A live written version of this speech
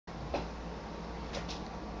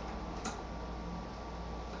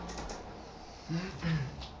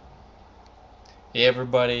Hey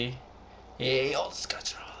everybody. Hey old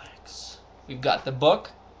Scotchaholics. We've got the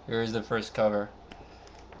book. Here's the first cover.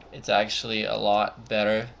 It's actually a lot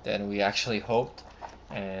better than we actually hoped.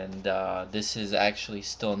 And this is actually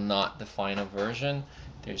still not the final version.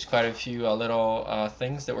 There's quite a few little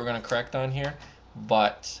things that we're going to correct on here.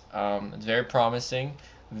 But it's very promising.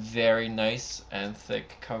 Very nice and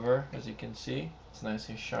thick cover, as you can see. It's nice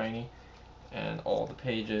and shiny. And all the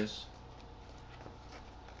pages.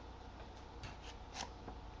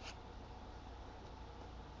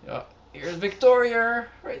 Yeah, here's Victoria,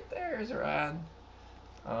 right there is Rad.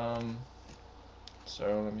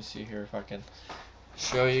 So let me see here if I can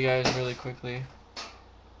show you guys really quickly.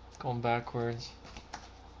 Going backwards.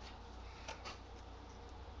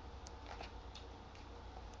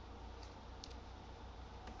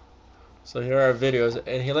 So here are videos,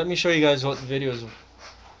 and here let me show you guys what videos,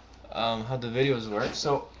 how the videos work.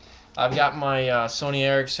 So I've got my Sony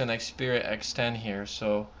Ericsson Xperia X10 here.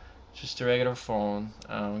 So just a regular phone.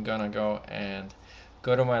 I'm gonna go and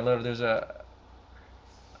go to my little. There's a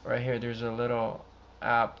right here. There's a little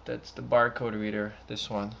app that's the barcode reader. This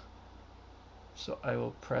one. So I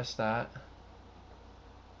will press that.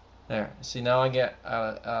 There. See, now I get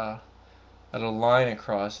a little line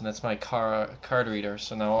across, and that's my card reader.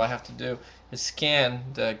 So now all I have to do is scan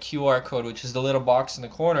the QR code, which is the little box in the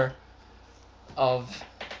corner of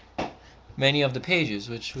many of the pages,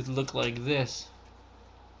 which would look like this.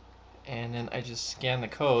 And then I just scan the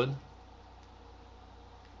code.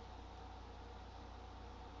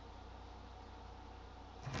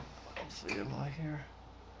 Hopefully am I here.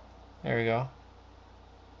 There we go.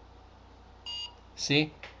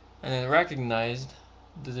 See? And then recognized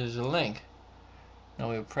that there's a link. Now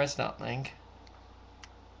we press that link.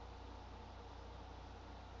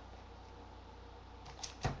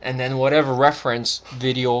 And then whatever reference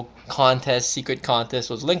video contest, secret contest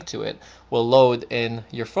was linked to it will load in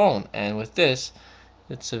your phone. And with this,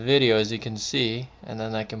 it's a video, as you can see, and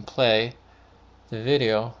then I can play the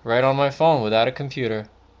video right on my phone without a computer.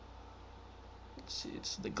 Let's see,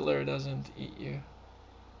 the glare doesn't eat you.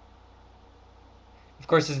 Of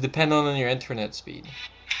course, it's dependent on your internet speed.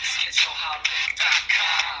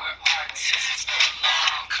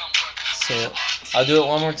 So I'll do it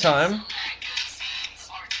one more time.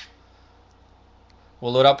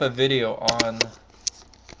 We'll load up a video on.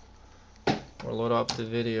 We'll load up the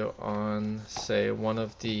video on, say, one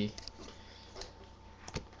of the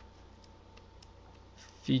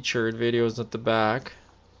featured videos at the back,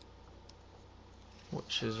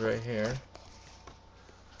 which is right here.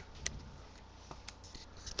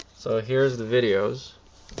 So here's the videos.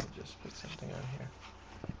 Let me just put something on here.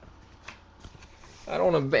 I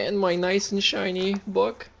don't want to ban my nice and shiny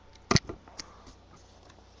book.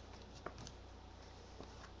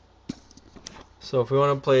 So if we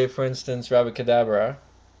want to play, for instance, Rabicadabra,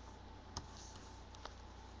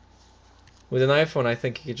 with an iPhone I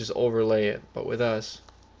think you could just overlay it, but with us,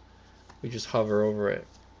 we just hover over it.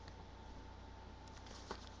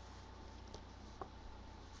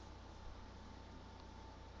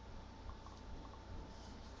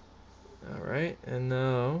 Alright, and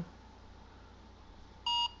now,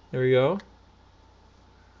 there we go.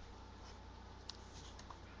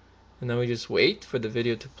 And then we just wait for the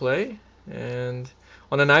video to play. And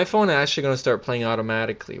on an iPhone, it's actually going to start playing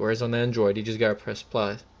automatically, whereas on Android, you just got to press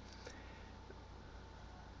plus.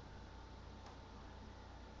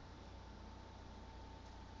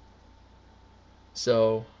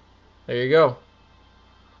 So, there you go.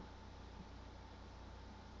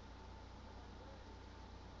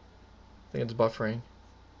 I think it's buffering.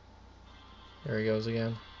 There he goes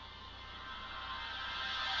again.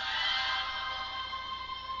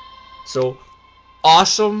 So,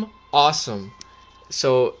 awesome.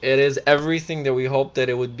 So it is everything that we hoped that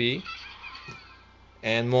it would be,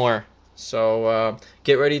 and more. So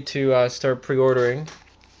get ready to start pre-ordering,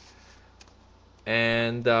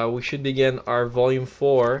 and we should begin our Volume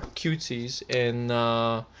 4 Cutesies in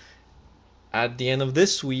at the end of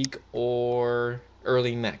this week or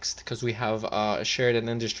early next, because we have a Sheridan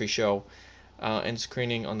Industry Show and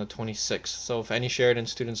screening on the 26th. So if any Sheridan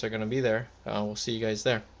students are going to be there, we'll see you guys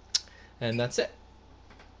there. And that's it.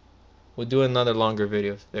 We'll do another longer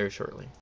video very shortly.